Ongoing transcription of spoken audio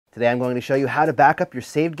Today I'm going to show you how to back up your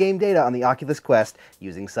saved game data on the Oculus Quest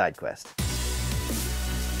using SideQuest.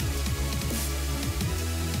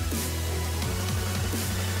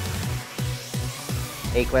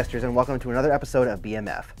 Hey Questers, and welcome to another episode of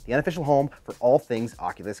BMF, the unofficial home for all things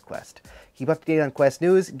Oculus Quest. Keep up to date on Quest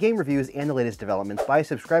news, game reviews, and the latest developments by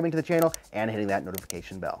subscribing to the channel and hitting that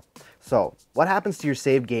notification bell. So, what happens to your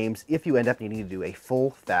saved games if you end up needing to do a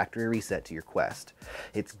full factory reset to your Quest?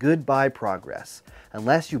 It's goodbye progress,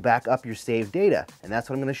 unless you back up your saved data, and that's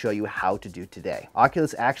what I'm going to show you how to do today.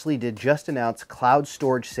 Oculus actually did just announce cloud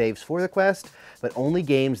storage saves for the Quest, but only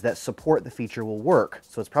games that support the feature will work,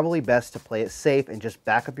 so it's probably best to play it safe and just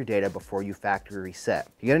back up your data before you factory reset.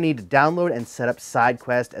 You're going to need to download and set up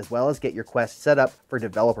SideQuest, as well as get your Quest set up for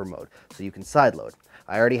developer mode, so you can sideload.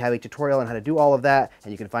 I already have a tutorial on how to do all of that,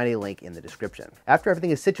 and you can find a link in the description. After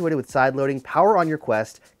everything is situated with sideloading, power on your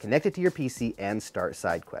Quest, connect it to your PC, and start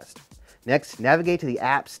SideQuest. Next, navigate to the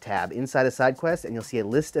Apps tab inside of SideQuest, and you'll see a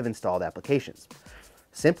list of installed applications.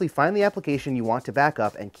 Simply find the application you want to back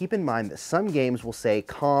up, and keep in mind that some games will say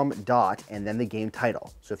com dot and then the game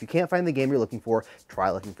title. So if you can't find the game you're looking for, try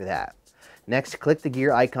looking for that. Next, click the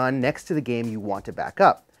gear icon next to the game you want to back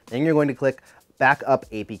up. Then you're going to click Backup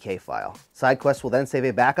APK file. SideQuest will then save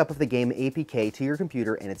a backup of the game APK to your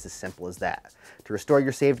computer, and it's as simple as that. To restore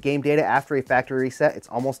your saved game data after a factory reset, it's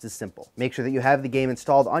almost as simple. Make sure that you have the game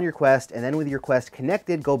installed on your Quest, and then with your Quest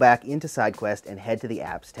connected, go back into SideQuest and head to the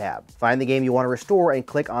Apps tab. Find the game you want to restore and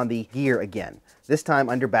click on the gear again. This time,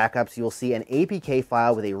 under Backups, you'll see an APK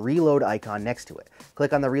file with a reload icon next to it.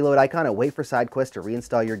 Click on the reload icon and wait for SideQuest to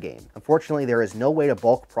reinstall your game. Unfortunately, there is no way to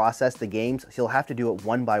bulk process the games, so you'll have to do it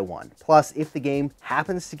one by one. Plus, if the game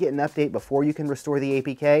happens to get an update before you can restore the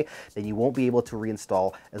APK, then you won't be able to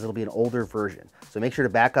reinstall, as it'll be an older version. So make sure to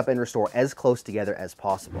back up and restore as close together as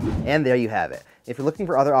possible. And there you have it. If you're looking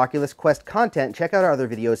for other Oculus Quest content, check out our other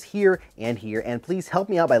videos here, and please help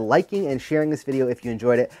me out by liking and sharing this video if you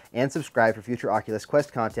enjoyed it, and subscribe for future Oculus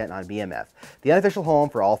Quest content on BMF, the unofficial home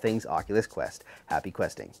for all things Oculus Quest. Happy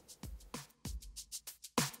questing.